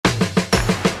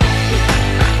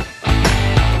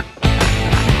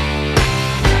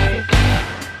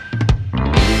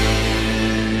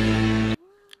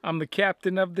I'm the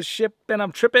captain of the ship and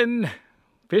I'm tripping.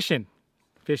 Fishing.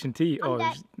 Fishing tea. Oh,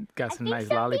 got some nice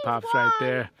lollipops right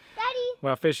there. Daddy.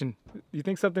 Well, fishing. You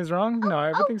think something's wrong? No,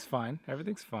 everything's fine.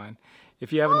 Everything's fine.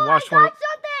 If you haven't watched one.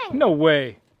 Something. No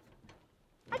way.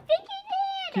 I think he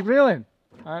did. Keep reeling.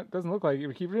 It doesn't look like it,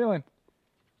 but keep reeling.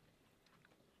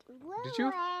 Did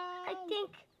you? I think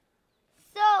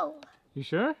so. You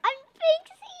sure? I think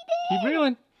he did. Keep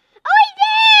reeling. Oh,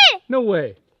 he did. No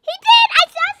way. He did. I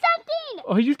saw something.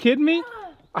 Oh, are you kidding me?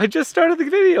 I just started the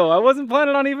video. I wasn't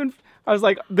planning on even. I was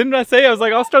like, didn't I say? I was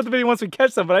like, I'll start the video once we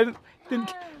catch some, but I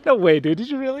didn't. No way, dude. Did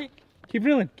you really? Keep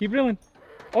reeling. Keep reeling.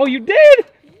 Oh, you did?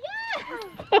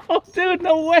 Yeah. Oh, dude,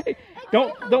 no way.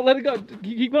 Don't let it go.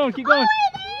 Keep going. Keep going.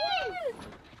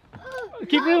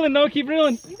 Keep reeling. No, keep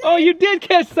reeling. Oh, you did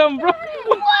catch some, bro.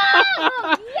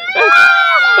 Wow.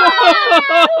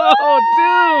 Oh,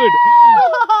 dude.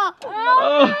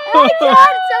 Oh, I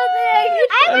caught something.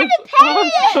 I want to pet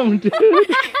it. Awesome, dude.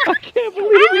 I can't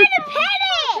believe it. I want to pet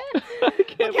it. I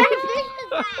can't believe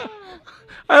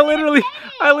it.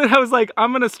 I was like,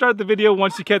 I'm gonna start the video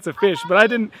once you catch a fish, but I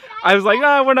didn't. I was like,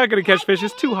 nah, we're not gonna catch fish.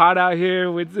 It's too hot out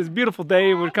here. It's a beautiful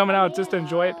day. We're coming out just to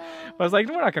enjoy it. But I was like,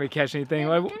 we're not gonna catch anything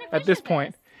at this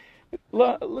point. It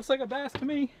looks like a bass to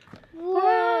me.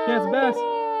 Whoa. Yeah, it's a bass.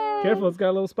 Careful, it's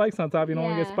got little spikes on top. You don't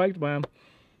want to get spiked by them.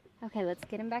 Okay, let's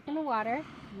get him back in the water.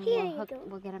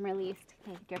 We'll get him released.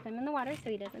 Okay, drop him in the water so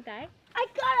he doesn't die. I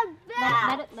got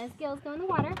a bass. Let his gills go in the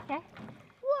water. Okay.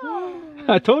 Whoa.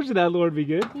 I told you that lure would be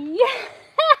good. Yeah.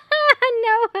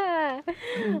 Noah.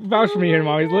 Vouch for me here,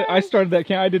 Mommy. I started that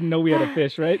camp. I didn't know we had a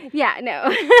fish, right? Yeah, no.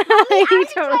 You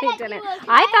totally didn't.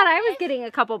 I thought I was getting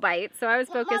a couple bites, so I was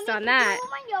focused on that.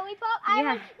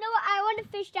 I want to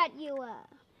fish that you.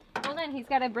 Well, then he's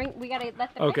got to we got to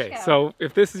let the Okay, fish go. so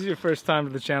if this is your first time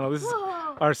to the channel, this is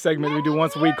our segment we do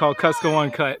once a week called Kusko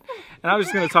Uncut. And I was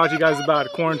just going to talk to you guys about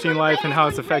quarantine life and how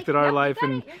it's affected our life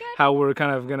and how we're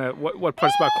kind of going to, what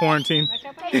parts about quarantine,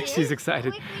 she's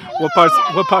excited, what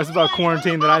parts about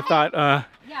quarantine that I thought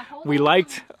we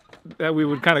liked, that we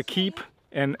would kind of keep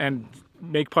and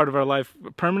make part of our life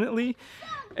permanently.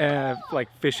 Like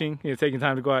fishing, taking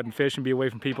time to go out and fish and be away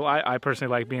from people. I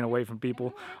personally like being away from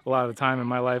people a lot of the time in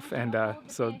my life, and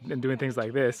doing things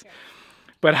like this.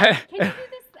 But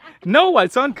no,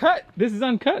 it's uncut. This is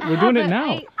uncut. We're doing it now.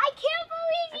 I can't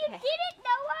believe you did it,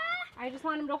 Noah. I just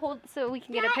want him to hold so we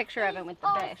can get a picture of him with the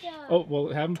fish. Oh, well,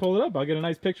 have him pull it up. I'll get a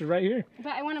nice picture right here.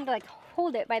 But I want him to like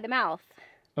hold it by the mouth.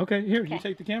 Okay, here, you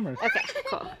take the camera. Okay,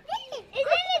 cool. Isn't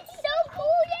it so cool,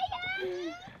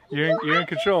 Dad? You're in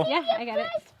control. Yeah, I got it.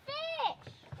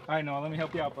 All right, Noah, let me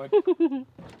help you out, bud. All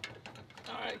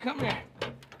right, come here.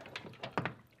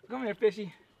 Come here,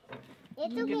 fishy.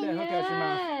 It's Get okay. that hook out your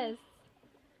mouth.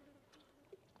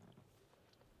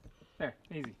 There,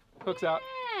 easy. Hook's out.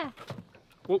 Yeah.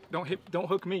 Whoa, don't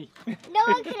hook me.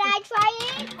 Noah, can I try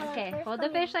it? Okay, hold the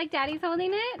fish like Daddy's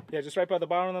holding it. Yeah, just right by the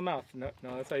bottom of the mouth. No,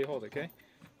 that's how you hold it, okay?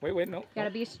 Wait, no.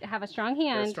 Have a strong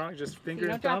hand. Strong, just finger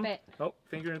so and thumb. Drop it. Oh,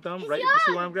 finger and thumb. Right, you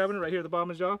see where I'm grabbing it? Right here at the bottom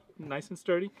of the jaw. Nice and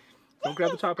sturdy. Don't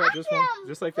grab the top out, just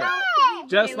like that.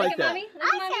 Just like that. Mommy. Look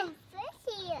at Mommy.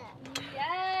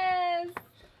 Yes.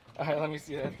 All right, let me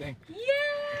see that thing. Yes.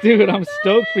 Dude, I'm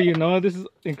stoked for you, Noah. This is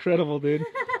incredible, dude.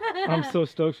 I'm so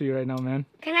stoked for you right now, man.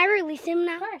 Can I release him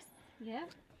now? Of course. Yeah.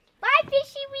 Bye,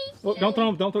 fishy wee. Well, don't throw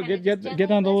him. Don't throw. Get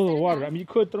down the little water. I mean, you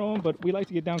could throw him, but we like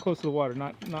to get down close to the water,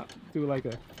 not do like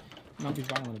a, not be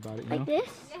violent about it. You know? Like this?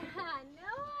 Yeah,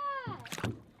 Noah.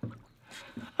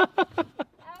 That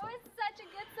was such a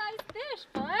good-sized fish,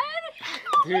 bud.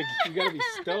 Dude, you gotta be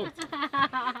stoked.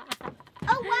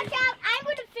 Oh, watch out! I'm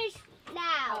gonna fish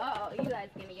now. Oh, you guys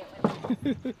gonna get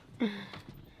one.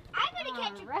 I'm gonna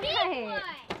catch a big one.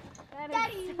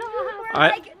 That is so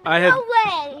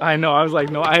I know. I was like,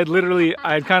 no. I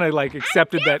had kind of like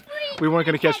accepted that we weren't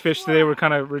gonna catch fish today. We're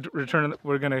kind of returning.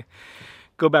 We're gonna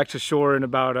go back to shore in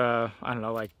about I don't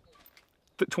know, like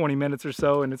 20 minutes or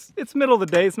so, and it's middle of the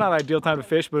day. It's not ideal time to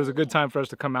fish, but it was a good time for us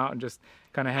to come out and just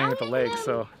kind of hang at the lake.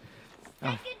 So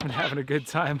I'm having a good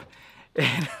time.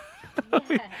 And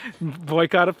boy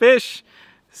caught a fish.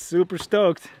 Super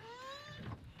stoked.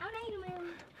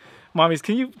 Mommies,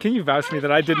 can you vouch for me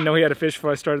that I didn't know he had a fish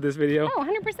before I started this video? Oh,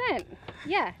 100%.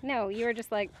 Yeah, no, you were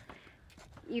just like,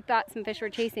 you thought some fish were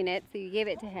chasing it, so you gave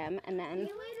it to him, and then,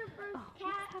 oh,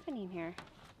 what's happening here?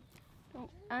 Oh,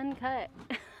 uncut.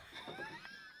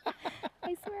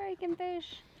 I swear I can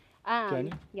fish. Can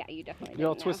you? Yeah, you definitely You're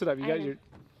all didn't twisted know. up. You got your,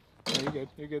 no, you're good.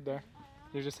 You're good there.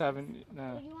 You're just having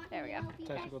there we go.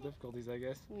 technical difficulties, I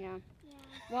guess. Yeah.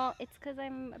 Well, it's because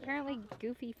I'm apparently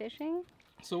goofy fishing.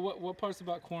 So what parts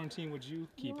about quarantine would you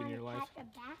keep in your life?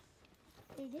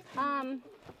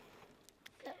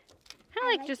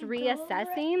 Kind of like just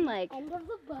reassessing, like,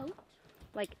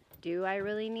 do I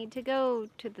really need to go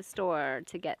to the store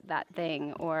to get that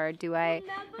thing, or do I'm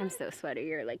so sweaty,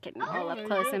 you're like getting all up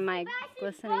close in my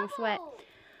glistening sweat.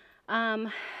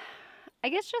 I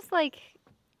guess just like,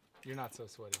 You're not so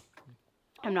sweaty.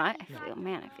 I'm not, I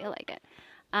feel like it.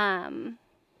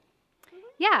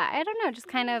 Yeah, I don't know, just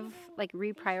kind of like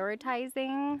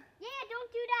reprioritizing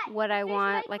what I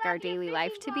want like our daily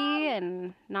life to be,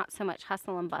 and not so much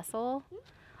hustle and bustle.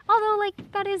 Although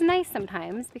like that is nice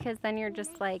sometimes, because then you're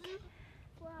just like,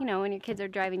 you know, when your kids are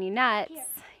driving you nuts,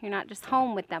 you're not just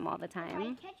home with them all the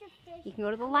time. You can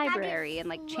go to the library and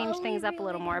like change things up a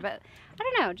little more, but I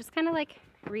don't know, just kind of like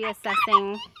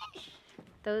reassessing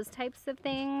those types of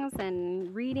things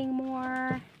and reading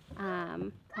more.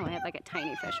 Oh, I had like a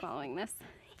tiny fish following this.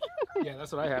 Yeah,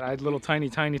 that's what I had. I had little tiny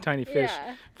fish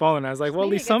Yeah. following. I was like, well, at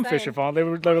least some fish are following. They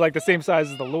were like the same size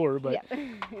as the lure, but Yeah.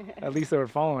 at least they were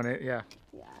following it. Yeah.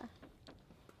 Yeah.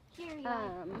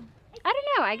 I don't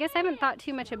know. I guess I haven't thought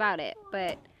too much about it,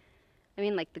 but I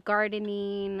mean, like the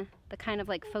gardening, the kind of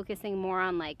like focusing more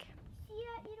on like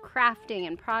crafting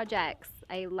and projects.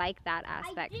 I like that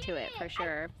aspect to it for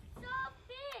sure.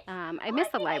 I miss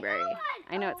the library.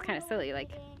 I know it's kind of silly,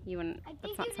 like you wouldn't,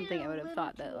 that's not something I would have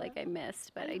thought that like I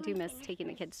missed, but I do miss taking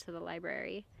the kids to the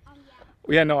library.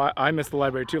 Yeah, no, I miss the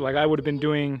library too. Like I would have been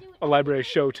doing a library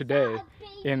show today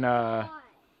in, what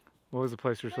was the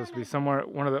place we were supposed to be? Somewhere,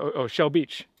 Shell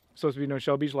Beach. Supposed to be doing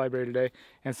Shell Beach Library today,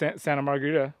 and Santa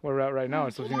Margarita, where we're at right now.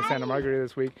 It's supposed to be in Santa Margarita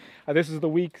this week. This is the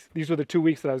week. These were the 2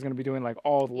 weeks that I was going to be doing like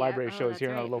all the library shows here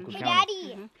in our local county.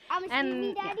 Daddy,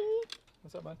 And Daddy,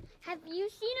 What's up, bud? have you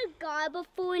seen a gar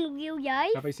before in real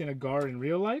life? Have I seen a gar in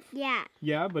real life? Yeah.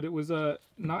 Yeah, but it was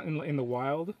not in the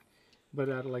wild, but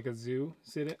at like a zoo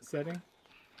setting.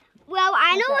 Well,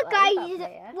 I know what guys.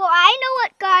 Well, I know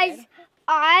what guys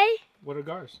are. What are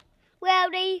gars?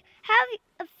 Well, they have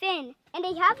a fin, and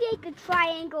they have like a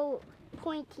triangle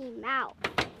pointy mouth,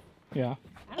 Yeah.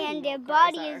 and their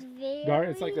body is very. Gar,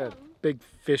 it's like a big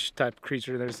fish type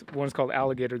creature. There's one's called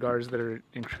alligator gars that are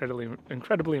incredibly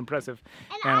impressive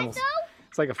animals. Also,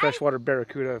 It's like a freshwater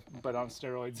barracuda, but on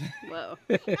steroids. whoa,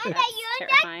 and that's that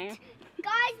terrifying.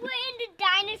 guys were in the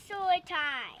dinosaur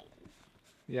time.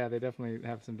 Yeah, they definitely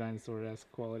have some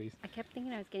dinosaur-esque qualities. I kept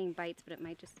thinking I was getting bites, but it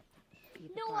might just be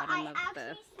the No, bottom I of the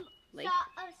actually lake.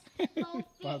 saw a small fish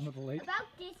Bottom of the lake. about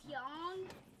this young.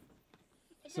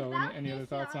 It's So, about any other this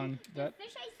thoughts young. on that? The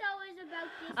fish I saw was about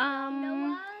this young,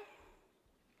 Noah.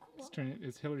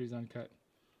 It's Hillary's uncut.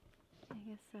 I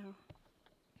guess so.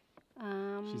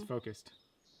 She's focused.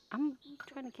 I'm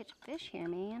trying to catch a fish here,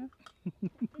 man.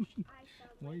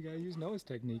 Well, you gotta use Noah's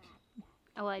technique.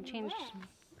 Oh, well, I changed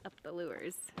up the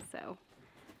lures, so we'll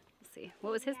see.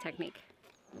 What was his technique?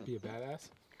 Be a badass.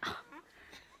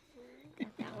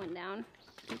 Got that one down.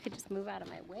 You could just move out of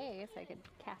my way so I could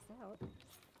cast out.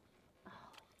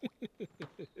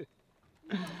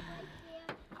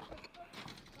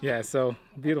 Yeah, so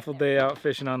beautiful day out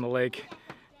fishing on the lake.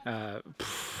 Yeah,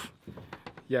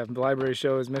 the library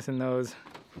show is missing those.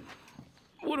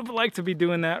 Would have liked to be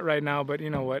doing that right now, but you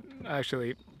know what?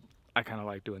 Actually, I kind of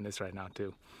like doing this right now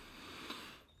too.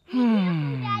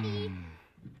 Daddy,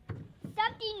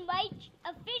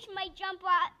 a fish might jump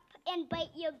up and bite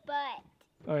your butt.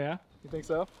 Oh yeah? You think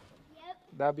so?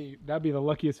 Yep. That'd be the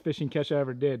luckiest fishing catch I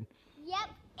ever did. Yep.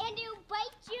 And it'll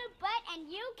bite your butt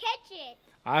and you catch it.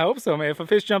 I hope so, man. If a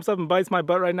fish jumps up and bites my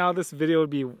butt right now, this video would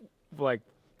be like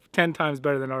 10 times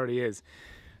better than it already is.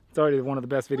 It's already one of the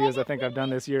best videos I think I've done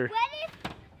this year.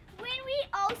 When we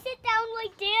all sit down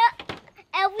like that,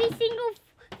 every single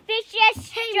fish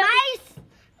just jumps.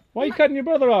 Why are you cutting your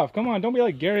brother off? Come on, don't be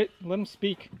like Garrett. Let him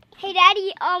speak. Hey,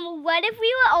 Daddy, what if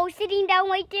we were all sitting down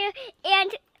right there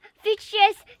and fish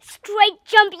just straight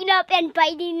jumping up and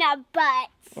biting our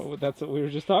butts? Oh, that's what we were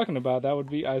just talking about. That would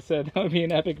be, I said, that would be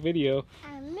an epic video.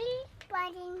 Me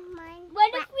biting mine.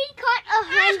 What if we caught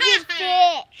 100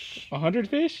 fish? 100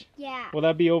 fish? Yeah. Well,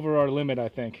 that'd be over our limit, I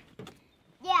think.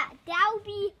 Yeah, that would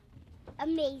be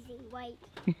amazing, right?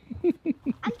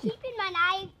 I'm keeping my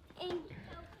eye in.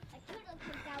 I could have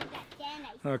put down that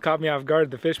den. It caught me off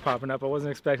guard, the fish popping up. I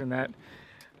wasn't expecting that.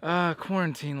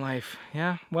 Quarantine life.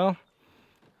 Yeah, well,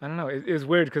 I don't know. It was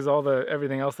weird because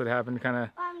everything else that happened kind of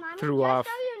threw off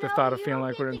the thought of feeling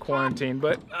like we're in quarantine.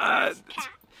 But there's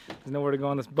nowhere to go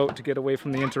on this boat to get away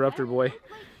from the interrupter boy.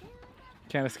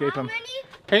 Can't escape him.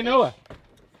 Hey, Noah.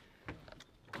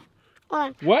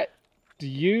 What do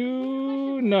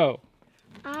you know?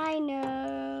 I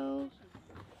know.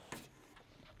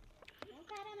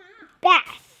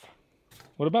 Bass.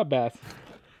 What about bass?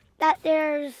 That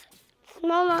there's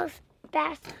smallmouth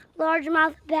bass,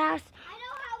 largemouth bass,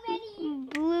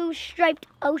 blue striped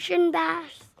ocean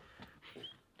bass.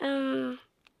 What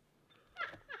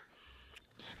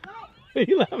are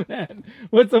you laughing at?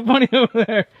 What's so funny over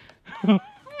there? I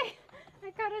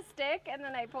got a stick and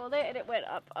then I pulled it and it went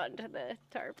up onto the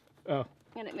tarp. Oh,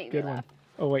 and it made good me laugh.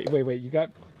 one. Oh wait. You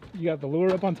got the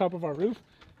lure up on top of our roof?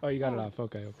 Oh, you got it off.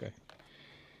 Okay.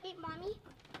 Hey, Mommy.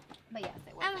 But yes,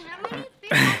 it was. How many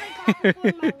fish have I caught before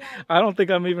in my life? I don't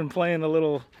think I'm even playing a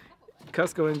little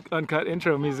Kusko Uncut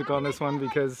intro music on this one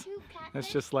because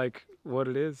that's just like what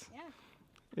it is. Yeah.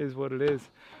 Is what it is.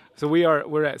 So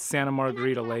we're at Santa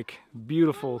Margarita Lake.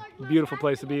 Beautiful, beautiful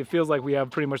place to be. It feels like we have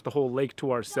pretty much the whole lake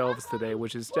to ourselves today,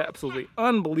 which is absolutely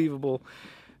unbelievable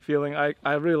feeling.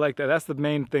 I really like that. That's the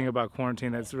main thing about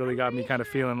quarantine that's really got me kind of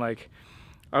feeling like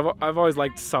I've always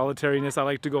liked solitariness. I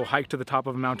like to go hike to the top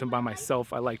of a mountain by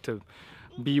myself. I like to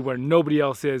be where nobody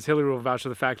else is. Hillary will vouch for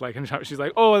the fact, like, and she's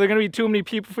like, oh, are there gonna be too many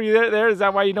people for you there? Is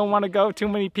that why you don't want to go? Too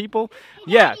many people?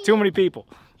 Yeah, too many people.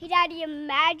 Hey, Daddy,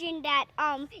 imagine that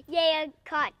Yaya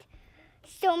caught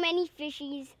so many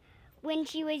fishies when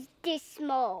she was this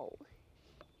small.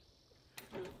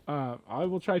 I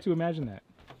will try to imagine that.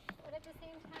 But at the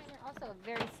same time, you're also a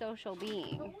very social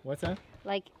being. What's that?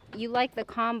 Like, you like the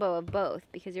combo of both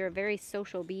because you're a very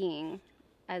social being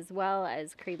as well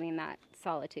as craving that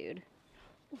solitude.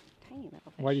 Ooh, tiny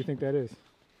little fish. Why do you think that is?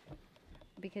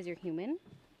 Because you're human.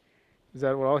 Is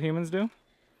that what all humans do?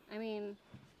 I mean,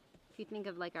 if you think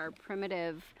of like our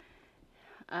primitive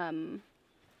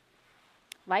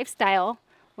lifestyle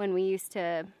when we used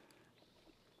to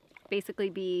basically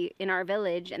be in our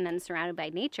village and then surrounded by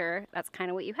nature, that's kind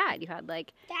of what you had. You had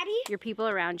like Daddy? your people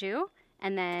around you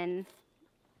and then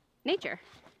nature.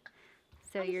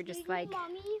 So you're just like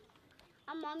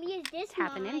Mommy, is this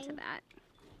tapping mine? into that.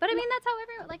 But I mean, that's how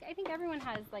everyone, like, I think everyone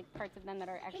has like parts of them that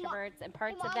are extroverts and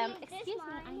parts of them. Excuse me,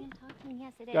 I am talking.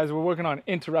 Yes, it is. Guys, we're working on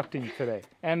interrupting today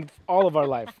and all of our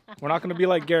life. We're not going to be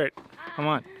like Garrett. Come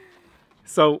on.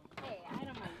 So Hey, I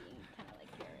don't mind being kind of like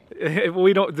Garrett.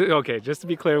 we don't. Okay, just to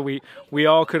be clear, we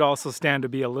all could also stand to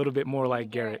be a little bit more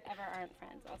like Garrett. Ever aren't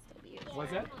friends, I'll still be you.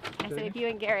 What's that? I said if you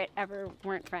and Garrett ever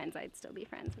weren't friends, I'd still be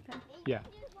friends with him. Yeah,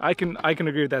 I can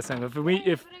agree with that sentiment. What I was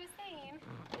saying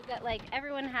is that like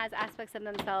everyone has aspects of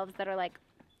themselves that are like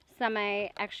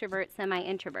semi-extrovert,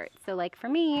 semi-introvert. So like for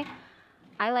me,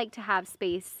 I like to have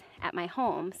space at my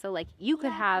home. So like you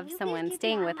could have someone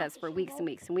staying with us for weeks and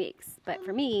weeks and weeks. But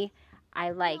for me,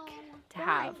 I like to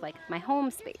have like my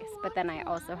home space. But then I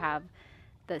also have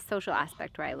the social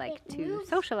aspect where I like to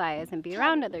socialize and be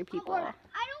around other people.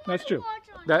 That's true.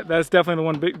 That's definitely the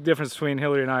one big difference between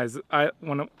Hillary and I is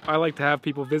when I like to have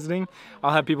people visiting,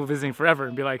 I'll have people visiting forever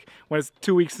and be like, when it's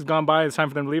 2 weeks has gone by, it's time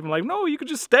for them to leave. I'm like, no, you could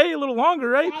just stay a little longer,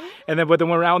 right? And then, but then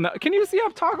we're out. Can you see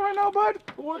I'm talking right now, bud?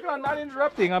 We're working on not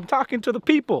interrupting. I'm talking to the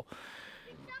people.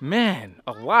 Man,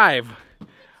 alive.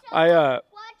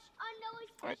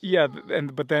 Yeah,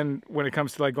 but then when it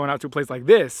comes to like going out to a place like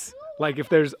this, like if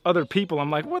there's other people, I'm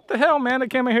like, what the hell, man? I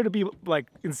came out here to be like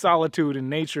in solitude in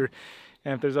nature.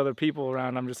 And if there's other people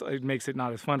around, it makes it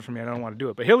not as fun for me. I don't want to do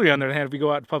it. But Hillary, on the other hand, if we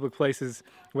go out to public places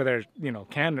where there,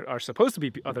 are supposed to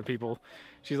be other people,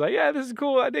 she's like, yeah, this is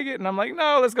cool, I dig it. And I'm like,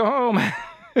 no, let's go home.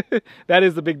 That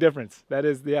is the big difference.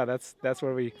 That's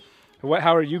where we.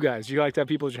 How are you guys? Do you like to have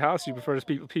people at your house? Do you prefer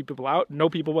to keep people out? No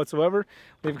people whatsoever?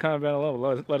 Leave a comment down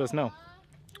below. Let us know.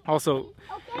 Also,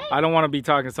 I don't want to be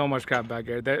talking so much crap about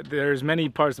Garrett. There's many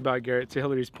parts about Garrett, to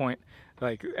Hillary's point.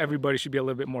 Like, everybody should be a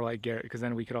little bit more like Garrett, because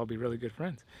then we could all be really good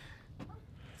friends.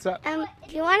 So, do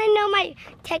you want to know my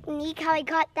technique, how I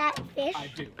caught that fish? I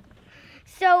do.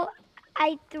 So,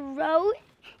 I throw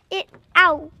it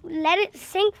out, let it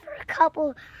sink for a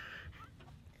couple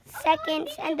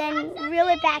seconds, and then reel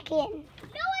it back in. No way,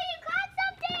 you caught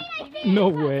something! No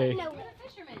way. No way.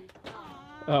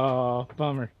 Oh,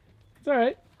 bummer. It's all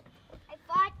right.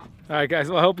 All right, guys.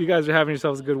 Well, I hope you guys are having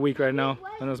yourselves a good week right now.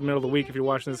 I know it's the middle of the week if you're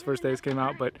watching this. First days came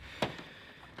out, but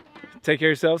take care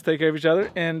of yourselves, take care of each other,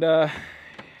 and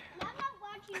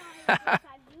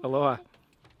aloha.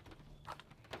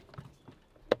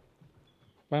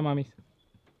 Bye, mommies.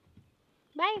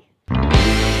 Bye.